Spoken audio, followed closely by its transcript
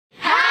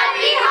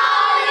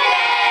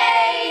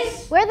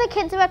the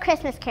kids of A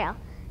Christmas Carol,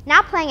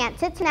 now playing at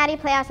Cincinnati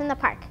Playhouse in the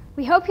park.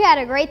 We hope you had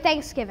a great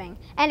Thanksgiving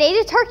and ate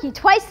a turkey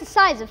twice the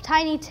size of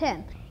Tiny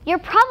Tim. You're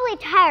probably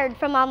tired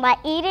from all that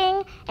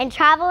eating and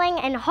traveling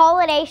and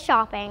holiday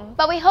shopping.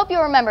 But we hope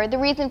you'll remember the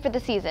reason for the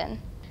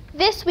season.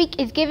 This week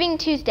is Giving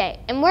Tuesday,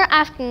 and we're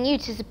asking you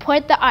to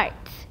support the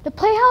arts. The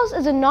Playhouse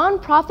is a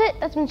non-profit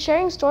that's been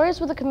sharing stories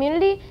with the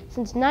community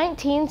since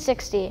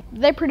 1960.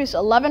 They produce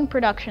 11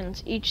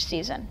 productions each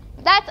season.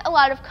 That's a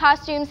lot of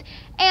costumes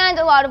and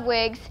a lot of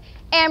wigs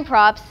and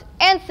props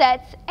and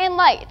sets and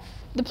lights.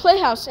 The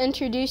Playhouse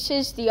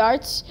introduces the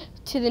arts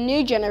to the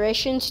new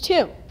generations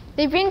too.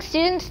 They bring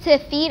students to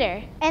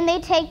theater. And they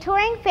take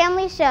touring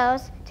family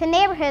shows to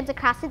neighborhoods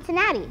across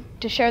Cincinnati.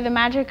 To share the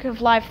magic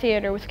of live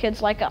theater with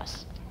kids like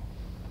us.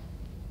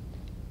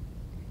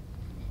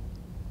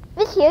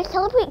 This year,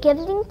 celebrate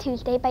Giving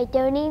Tuesday by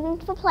donating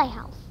to the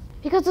Playhouse.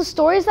 Because the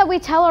stories that we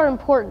tell are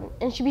important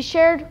and should be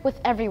shared with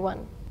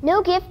everyone.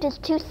 No gift is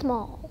too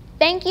small.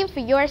 Thank you for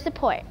your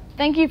support.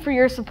 Thank you for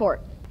your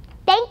support.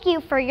 Thank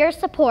you for your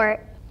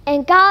support.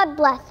 And God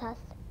bless us,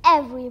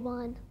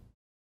 everyone.